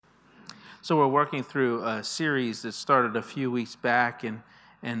So we're working through a series that started a few weeks back,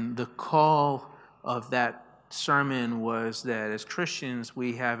 and the call of that sermon was that as Christians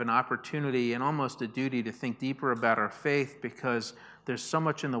we have an opportunity and almost a duty to think deeper about our faith, because there's so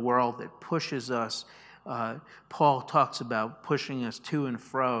much in the world that pushes us. Paul talks about pushing us to and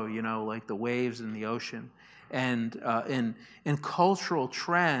fro, like the waves in the ocean. And cultural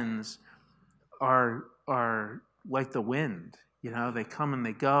trends are like the wind. They come and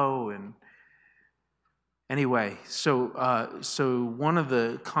they go. And anyway, so one of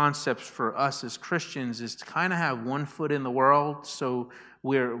the concepts for us as Christians is to kind of have one foot in the world, so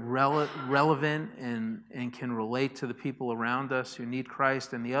we're relevant and can relate to the people around us who need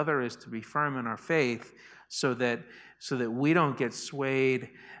Christ, and the other is to be firm in our faith, so that we don't get swayed,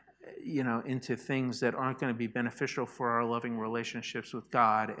 into things that aren't going to be beneficial for our loving relationships with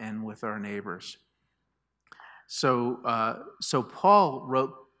God and with our neighbors. So Paul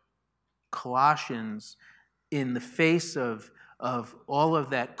wrote Colossians in the face of all of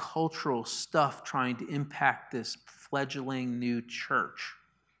that cultural stuff trying to impact this fledgling new church.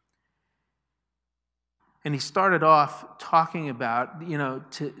 And he started off talking about,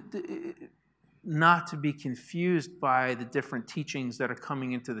 not to be confused by the different teachings that are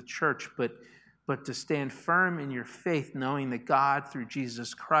coming into the church, but to stand firm in your faith, knowing that God, through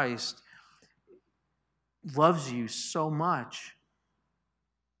Jesus Christ, loves you so much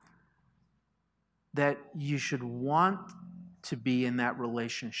that you should want to be in that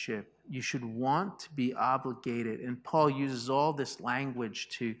relationship. You should want to be obligated. And Paul uses all this language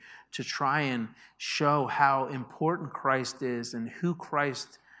to try and show how important Christ is and who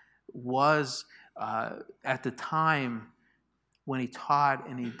Christ was at the time when he taught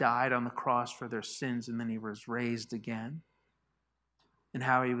and he died on the cross for their sins, and then he was raised again. And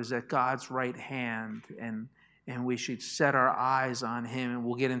how he was at God's right hand, and we should set our eyes on him, and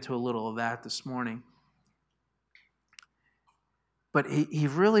we'll get into a little of that this morning. But he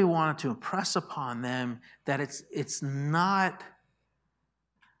really wanted to impress upon them that it's not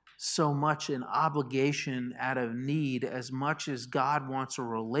so much an obligation out of need as much as God wants a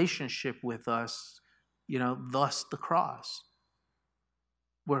relationship with us, thus the cross.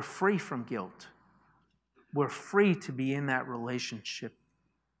 We're free from guilt. We're free to be in that relationship,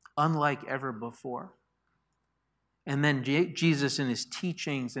 unlike ever before. And then Jesus in his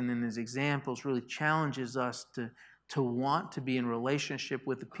teachings and in his examples really challenges us to want to be in relationship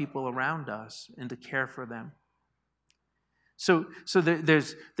with the people around us and to care for them. So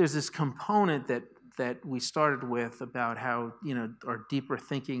there's this component that we started with about how, our deeper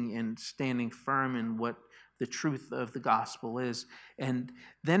thinking and standing firm in what the truth of the gospel is. And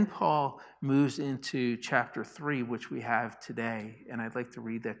then Paul moves into chapter 3, which we have today, and I'd like to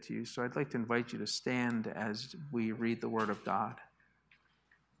read that to you. So I'd like to invite you to stand as we read the Word of God.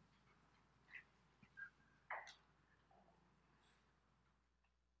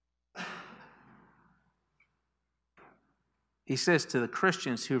 He says to the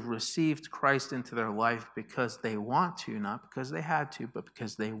Christians who've received Christ into their life because they want to, not because they had to, but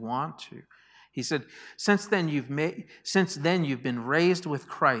because they want to. He said, since then you've been raised with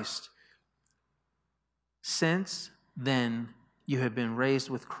Christ. Since then you have been raised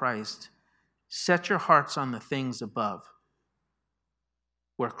with Christ. Set your hearts on the things above,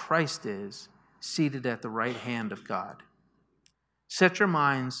 where Christ is, seated at the right hand of God. Set your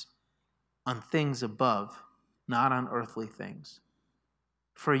minds on things above, not on earthly things.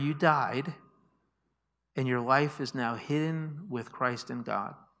 For you died, and your life is now hidden with Christ in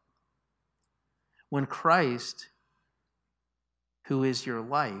God. When Christ, who is your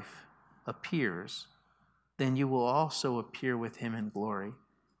life, appears, then you will also appear with him in glory.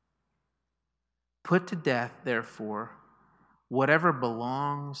 Put to death, therefore, whatever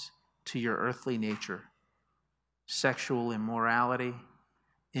belongs to your earthly nature: sexual immorality,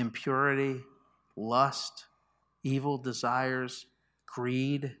 impurity, lust, evil desires,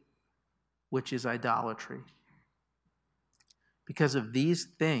 greed, which is idolatry. Because of these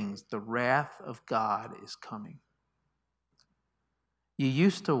things, the wrath of God is coming. You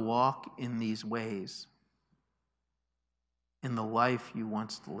used to walk in these ways in the life you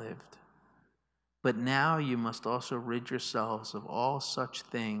once lived. But now you must also rid yourselves of all such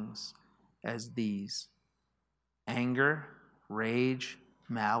things as these: anger, rage,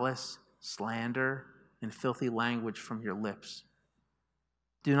 malice, slander, and filthy language from your lips.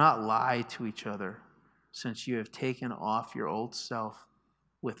 Do not lie to each other, since you have taken off your old self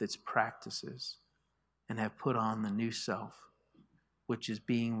with its practices and have put on the new self, which is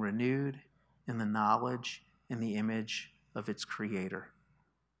being renewed in the knowledge and the image of its creator.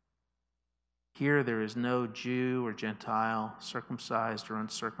 Here there is no Jew or Gentile, circumcised or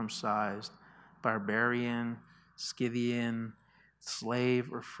uncircumcised, barbarian, Scythian,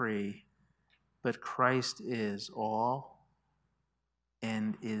 slave or free, but Christ is all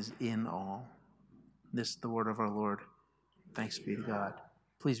and is in all. This is the word of our Lord. Thanks be to God.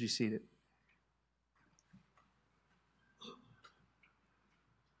 Please be seated.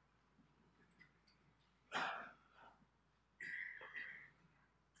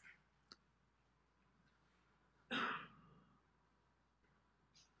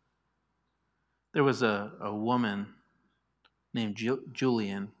 There was a woman named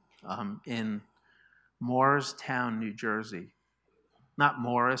Julian in Morristown, New Jersey. Not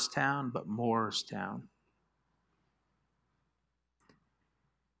Morristown, but Morristown.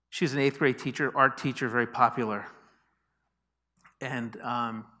 She's an 8th grade teacher, art teacher, very popular. And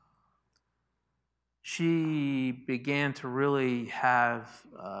she began to really have,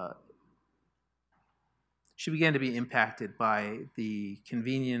 she began to be impacted by the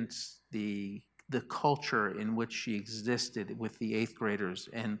convenience, the culture in which she existed with the 8th graders,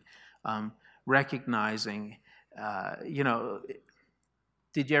 and recognizing,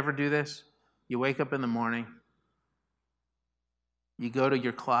 did you ever do this? You wake up in the morning, you go to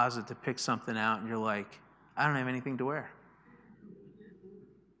your closet to pick something out, and you're like, I don't have anything to wear.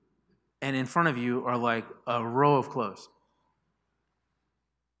 And in front of you are like a row of clothes.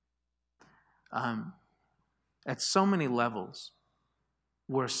 At so many levels,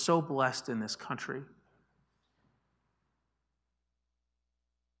 we're so blessed in this country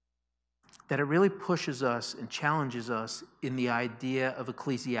that it really pushes us and challenges us in the idea of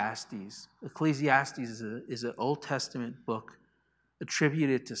Ecclesiastes. Ecclesiastes is an Old Testament book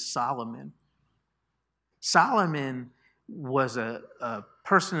attributed to Solomon. Solomon was a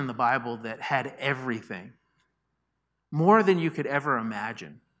person in the Bible that had everything, more than you could ever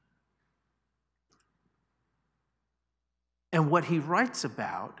imagine. And what he writes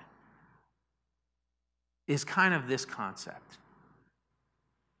about is kind of this concept.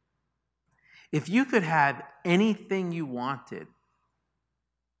 If you could have anything you wanted,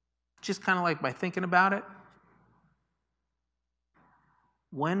 just kind of like by thinking about it,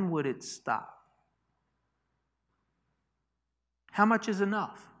 when would it stop? How much is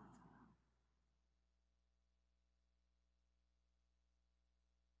enough?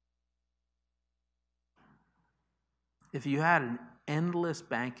 If you had an endless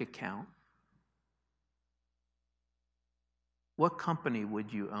bank account, what company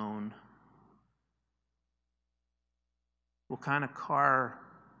would you own? What kind of car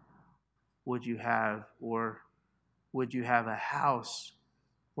would you have? Or would you have a house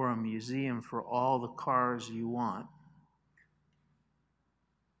or a museum for all the cars you want?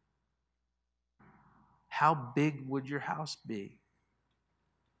 How big would your house be?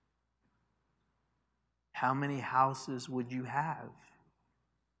 How many houses would you have?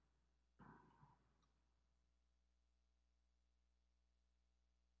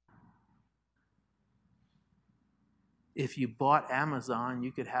 If you bought Amazon,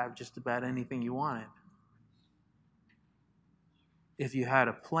 you could have just about anything you wanted. If you had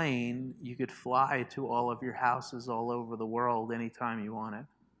a plane, you could fly to all of your houses all over the world anytime you wanted.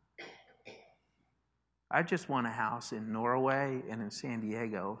 I just want a house in Norway and in San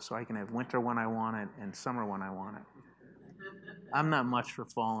Diego so I can have winter when I want it and summer when I want it. I'm not much for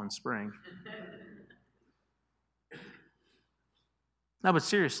fall and spring. No, but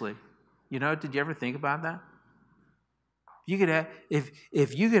seriously, did you ever think about that? You could have,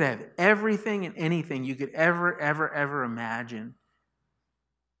 if you could have everything and anything you could ever imagine,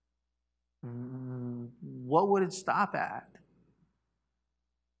 what would it stop at?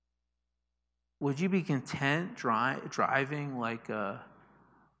 Would you be content driving like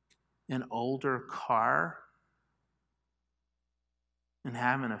an older car and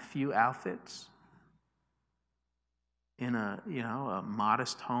having a few outfits in a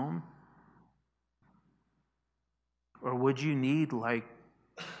modest home? Or would you need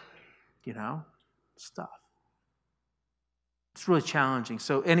stuff? It's really challenging.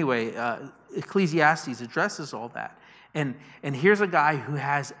 So anyway, Ecclesiastes addresses all that. And here's a guy who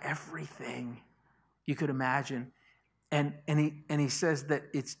has everything you could imagine. And he says that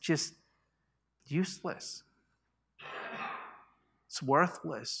it's just useless. It's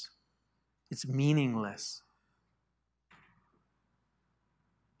worthless. It's meaningless.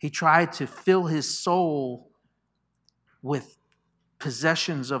 He tried to fill his soul with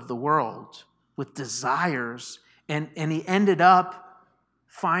possessions of the world, with desires, and he ended up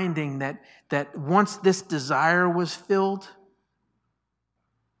finding that once this desire was filled,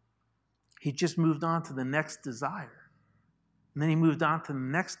 he just moved on to the next desire. And then he moved on to the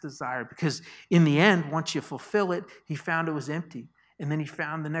next desire, because in the end, once you fulfill it, he found it was empty. And then he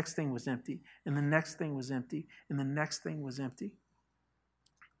found the next thing was empty, and the next thing was empty, and the next thing was empty.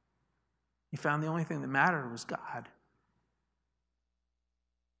 He found the only thing that mattered was God.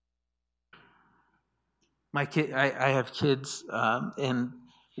 My kid, I have kids, and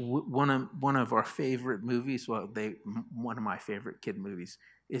one of our favorite movies, one of my favorite kid movies,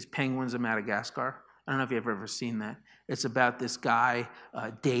 is Penguins of Madagascar. I don't know if you've ever seen that. It's about this guy,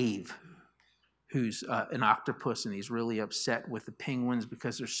 Dave, who's an octopus, and he's really upset with the penguins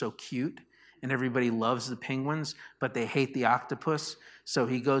because they're so cute. And everybody loves the penguins, but they hate the octopus. So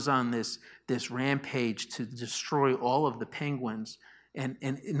he goes on this rampage to destroy all of the penguins, and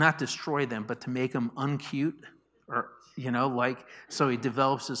not destroy them, but to make them uncute, or so he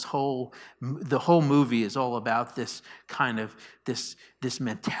develops the whole movie is all about this kind of this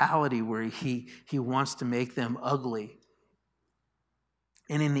mentality where he wants to make them ugly.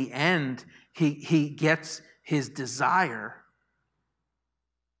 And in the end, he gets his desire.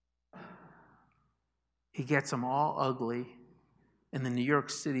 He gets them all ugly, and the New York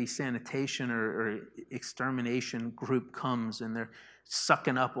City sanitation or extermination group comes, and they're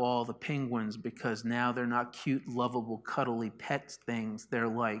sucking up all the penguins because now they're not cute, lovable, cuddly pet things. They're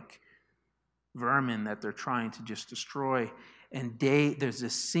like vermin that they're trying to just destroy. And there's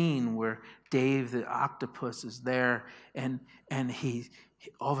this scene where Dave the octopus is there, and he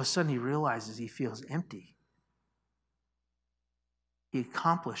all of a sudden he realizes he feels empty. He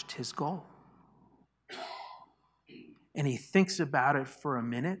accomplished his goal. And he thinks about it for a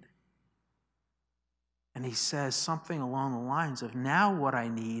minute, and he says something along the lines of, now what I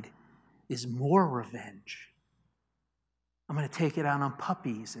need is more revenge. I'm going to take it out on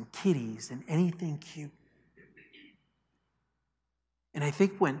puppies and kitties and anything cute. And I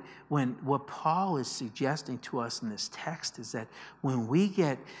think when what Paul is suggesting to us in this text is that when we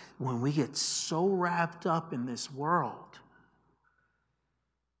get so wrapped up in this world,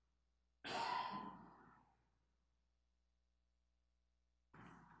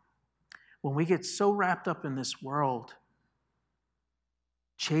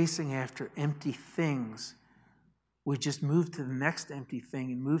 chasing after empty things, we just move to the next empty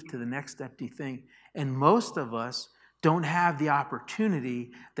thing and move to the next empty thing. And most of us don't have the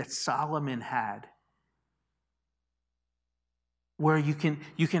opportunity that Solomon had, where you can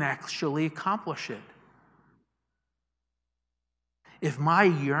actually accomplish it. If my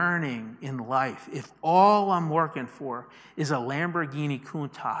yearning in life, if all I'm working for is a Lamborghini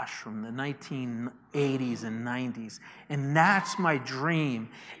Countach from the 1980s and 90s, and that's my dream,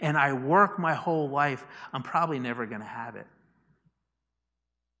 and I work my whole life, I'm probably never going to have it.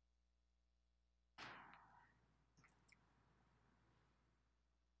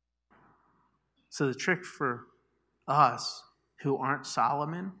 So the trick for us who aren't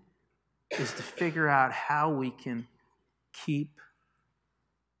Solomon is to figure out how we can keep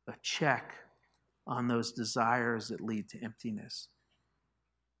a check on those desires that lead to emptiness.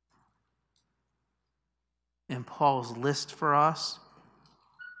 And Paul's list for us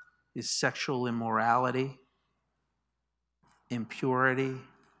is sexual immorality, impurity,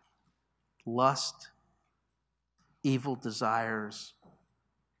 lust, evil desires,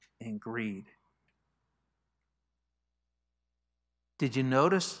 and greed. Did you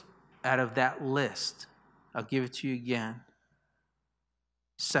notice out of that list, I'll give it to you again,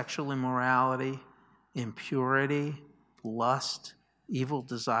 sexual immorality, impurity, lust, evil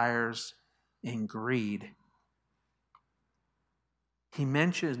desires, and greed. He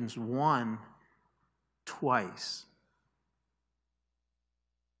mentions one twice.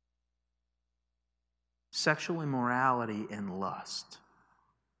 Sexual immorality and lust.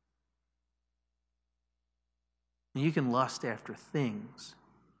 And you can lust after things,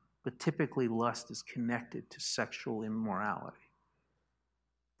 but typically lust is connected to sexual immorality.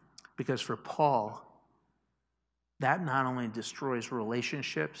 Because for Paul, that not only destroys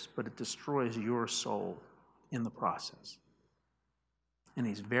relationships, but it destroys your soul in the process. And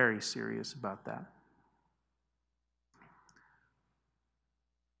he's very serious about that.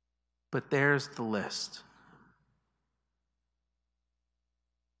 But there's the list.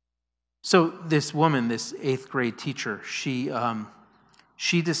 So this woman, this 8th grade teacher, she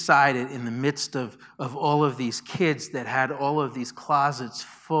decided in the midst of all of these kids that had all of these closets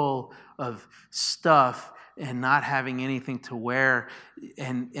full of stuff and not having anything to wear,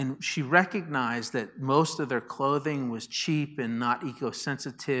 and she recognized that most of their clothing was cheap and not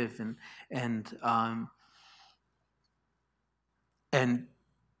eco-sensitive, and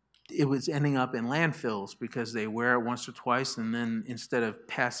it was ending up in landfills because they wear it once or twice, and then instead of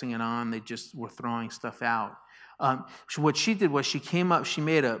passing it on, they just were throwing stuff out. What she did was she came up, she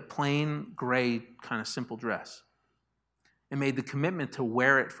made a plain gray kind of simple dress and made the commitment to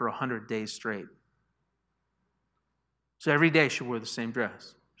wear it for 100 days straight. So every day she wore the same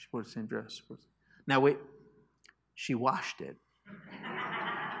dress. She wore the same dress. Now wait, she washed it.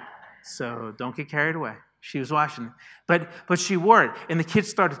 So don't get carried away. She was washing it. But she wore it, and the kids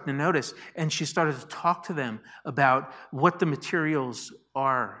started to notice, and she started to talk to them about what the materials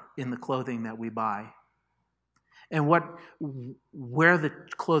are in the clothing that we buy, and where the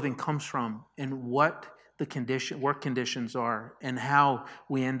clothing comes from, and what the work conditions are, and how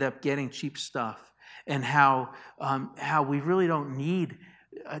we end up getting cheap stuff, and how we really don't need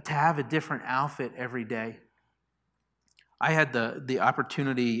to have a different outfit every day. I had the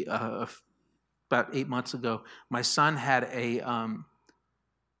opportunity of about 8 months ago. My son had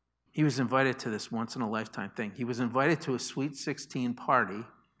he was invited to this once-in-a-lifetime thing. He was invited to a Sweet 16 party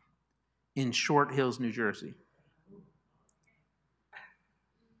in Short Hills, New Jersey.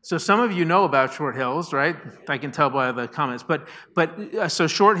 So some of you know about Short Hills, right? I can tell by the comments. So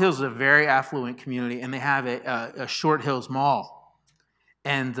Short Hills is a very affluent community, and they have a Short Hills Mall.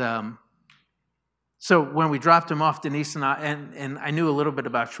 And so when we dropped him off, Denise and I, and I knew a little bit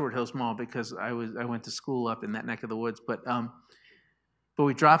about Short Hills Mall because I went to school up in that neck of the woods. But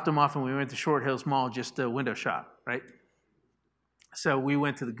we dropped him off and we went to Short Hills Mall just to window shop, right? So we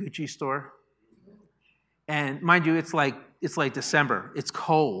went to the Gucci store, and mind you, it's like December. It's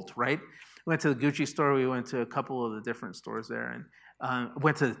cold, right? We went to the Gucci store. We went to a couple of the different stores there, and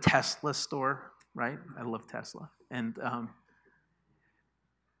went to the Tesla store, right? I love Tesla, and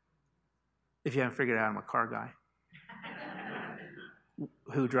if you haven't figured it out, I'm a car guy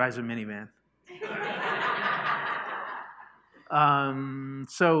who drives a minivan.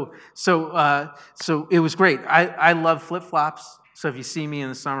 So it was great. I love flip-flops. So if you see me in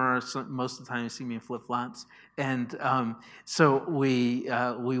the summer, most of the time you see me in flip-flops. And so we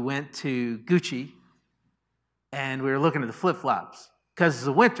went to Gucci, and we were looking at the flip-flops because it's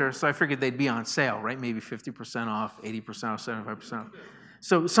the winter. So I figured they'd be on sale, right? Maybe 50% off, 80% off, 75% off.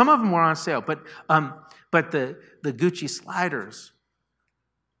 So some of them were on sale, but the Gucci sliders,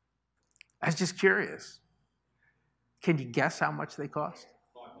 I was just curious. Can you guess how much they cost?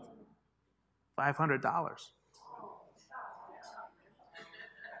 $500.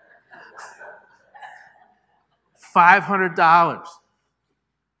 $500.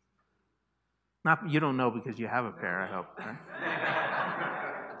 Not you don't know because you have a pair, I hope. Right?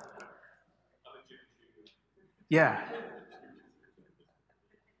 Yeah.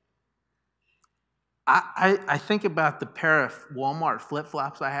 I think about the pair of Walmart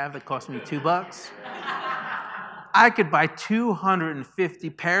flip-flops I have that cost me $2. I could buy 250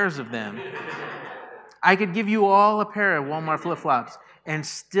 pairs of them. I could give you all a pair of Walmart flip-flops and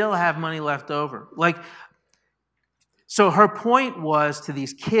still have money left over. So her point was to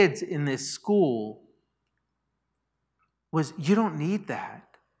these kids in this school was, you don't need that.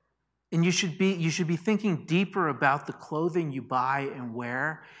 And you should be thinking deeper about the clothing you buy and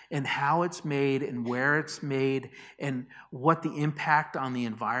wear, and how it's made and where it's made and what the impact on the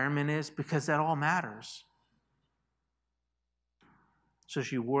environment is, because that all matters. So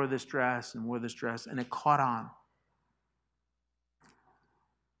she wore this dress, and it caught on.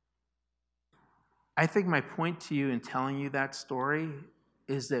 I think my point to you in telling you that story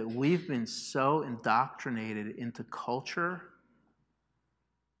is that we've been so indoctrinated into culture,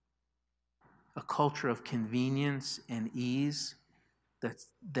 a culture of convenience and ease,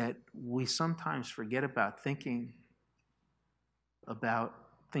 that we sometimes forget about thinking about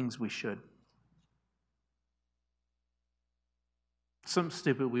things we should. Something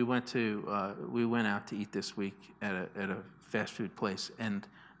stupid. We went out to eat this week at a fast food place, and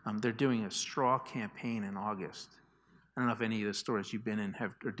they're doing a straw campaign in August. I don't know if any of the stores you've been in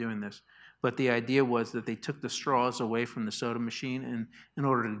are doing this, but the idea was that they took the straws away from the soda machine, and in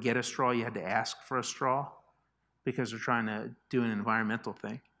order to get a straw, you had to ask for a straw because they're trying to do an environmental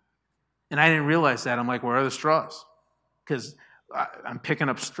thing. And I didn't realize that. I'm like, where are the straws? Because I'm picking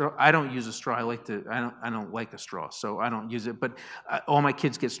up straw. I don't use a straw. I don't like a straw, so I don't use it. But all my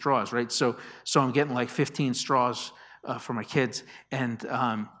kids get straws, right? So I'm getting like 15 straws for my kids, and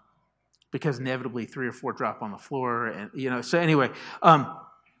because inevitably 3 or 4 drop on the floor, and So anyway,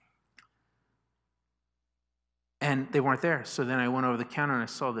 and they weren't there. So then I went over the counter and I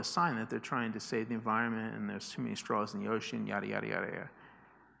saw this sign that they're trying to save the environment, and there's too many straws in the ocean, yada yada yada yada.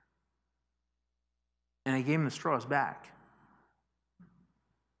 And I gave them the straws back.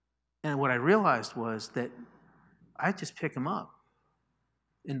 And what I realized was that I just pick them up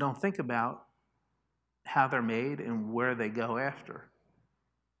and don't think about how they're made and where they go after.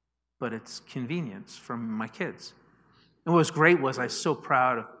 But it's convenience from my kids. And what was great was I was so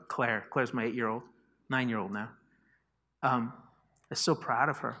proud of Claire. Claire's my 9-year-old now. I was so proud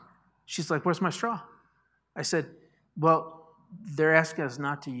of her. She's like, "Where's my straw?" I said, "Well, they're asking us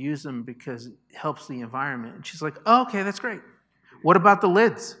not to use them because it helps the environment." And she's like, "Oh, okay, that's great. What about the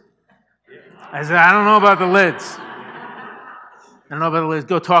lids?" I said, "I don't know about the lids.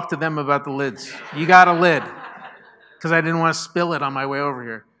 Go talk to them about the lids. You got a lid." Because I didn't want to spill it on my way over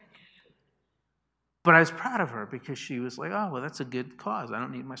here. But I was proud of her because she was like, "Oh, well, that's a good cause. I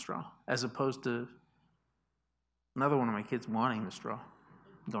don't need my straw." As opposed to another one of my kids wanting the straw.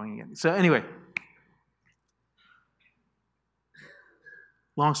 Going again. So anyway,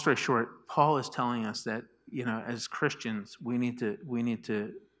 long story short, Paul is telling us that, as Christians, we need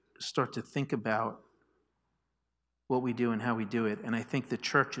to start to think about what we do and how we do it. And I think the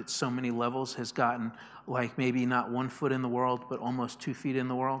church at so many levels has gotten like maybe not 1 foot in the world, but almost 2 feet in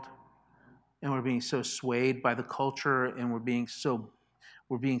the world. And we're being so swayed by the culture, and we're being so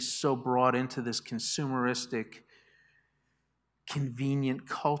brought into this consumeristic, convenient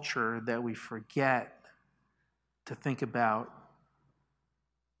culture that we forget to think about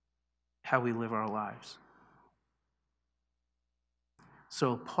how we live our lives.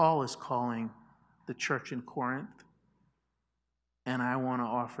 So Paul is calling the church in Corinth, and I want to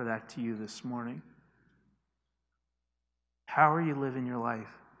offer that to you this morning. How are you living your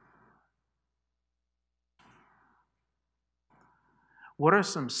life? What are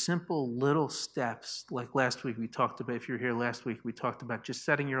some simple little steps, like last week we talked about, if you were here last week, we talked about just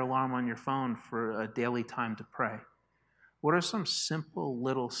setting your alarm on your phone for a daily time to pray. What are some simple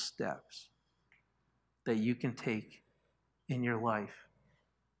little steps that you can take in your life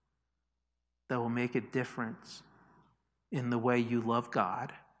that will make a difference in the way you love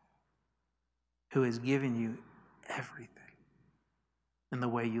God, who has given you everything, and the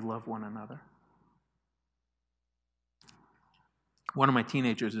way you love one another? One of my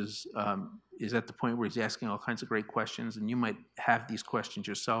teenagers is at the point where he's asking all kinds of great questions, and you might have these questions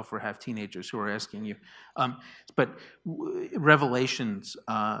yourself or have teenagers who are asking you. But Revelations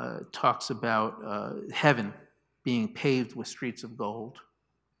talks about heaven being paved with streets of gold.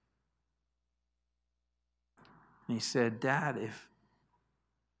 And he said, "Dad,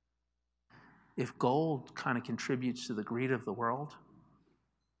 if gold kind of contributes to the greed of the world,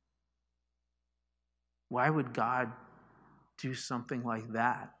 why would God do something like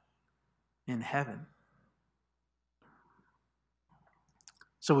that in heaven?"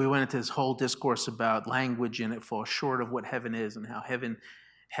 So we went into this whole discourse about language, and it falls short of what heaven is, and how heaven,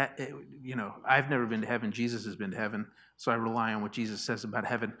 I've never been to heaven. Jesus has been to heaven, so I rely on what Jesus says about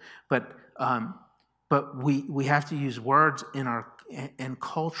heaven. But we have to use words in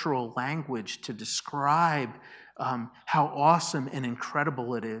cultural language to describe how awesome and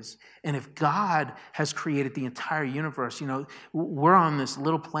incredible it is. And if God has created the entire universe, we're on this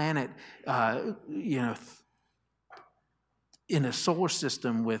little planet, in a solar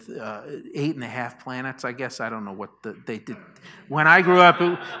system with 8.5 planets. I guess I don't know what they did. When I grew up,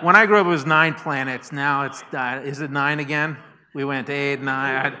 it was 9 planets. Now it's is it 9 again? We went to 8,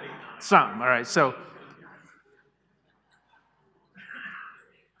 9, something. All right, so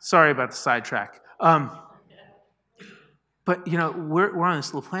sorry about the sidetrack. But we're on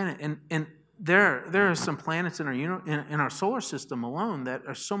this little planet, and there are some planets in our solar system alone that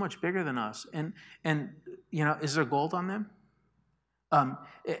are so much bigger than us. And is there gold on them? And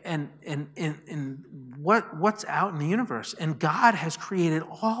what's out in the universe? And God has created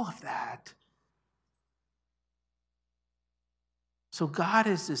all of that. So God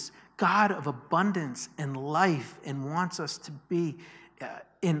is this God of abundance and life, and wants us to be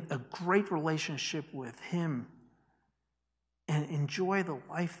in a great relationship with Him and enjoy the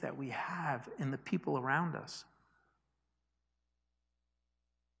life that we have and the people around us.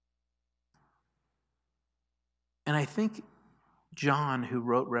 And I think John, who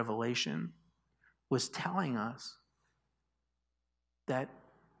wrote Revelation, was telling us that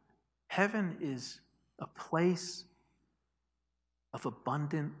heaven is a place of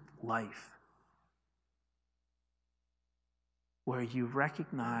abundant life, where you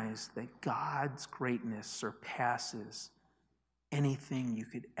recognize that God's greatness surpasses anything you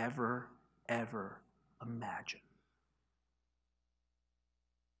could ever imagine.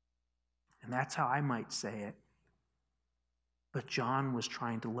 And that's how I might say it. But John was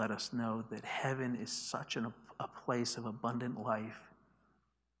trying to let us know that heaven is such a place of abundant life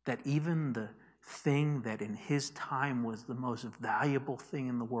that even the thing that in his time was the most valuable thing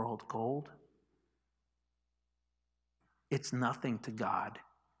in the world, gold, it's nothing to God.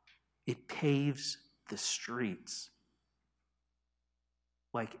 It paves the streets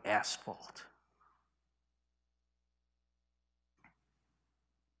like asphalt.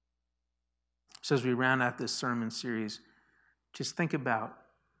 So as we round out this sermon series, just think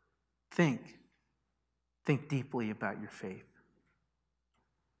deeply about your faith.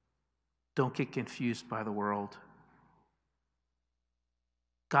 Don't get confused by the world.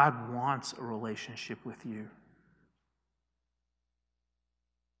 God wants a relationship with you.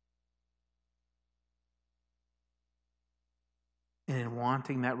 And in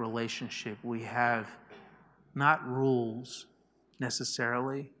wanting that relationship, we have not rules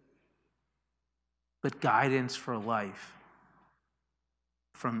necessarily, but guidance for life.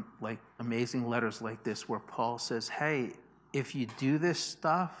 From like amazing letters like this where Paul says, hey, if you do this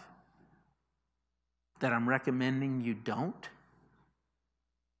stuff that I'm recommending you don't,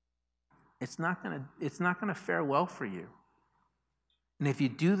 it's not gonna fare well for you. And if you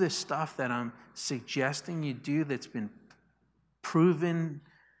do this stuff that I'm suggesting you do that's been proven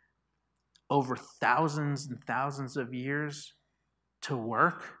over thousands and thousands of years to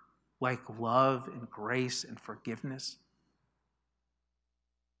work, like love and grace and forgiveness,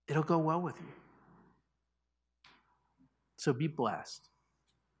 it'll go well with you. So be blessed.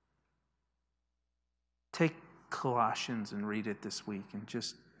 Take Colossians and read it this week and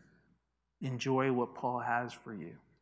just enjoy what Paul has for you.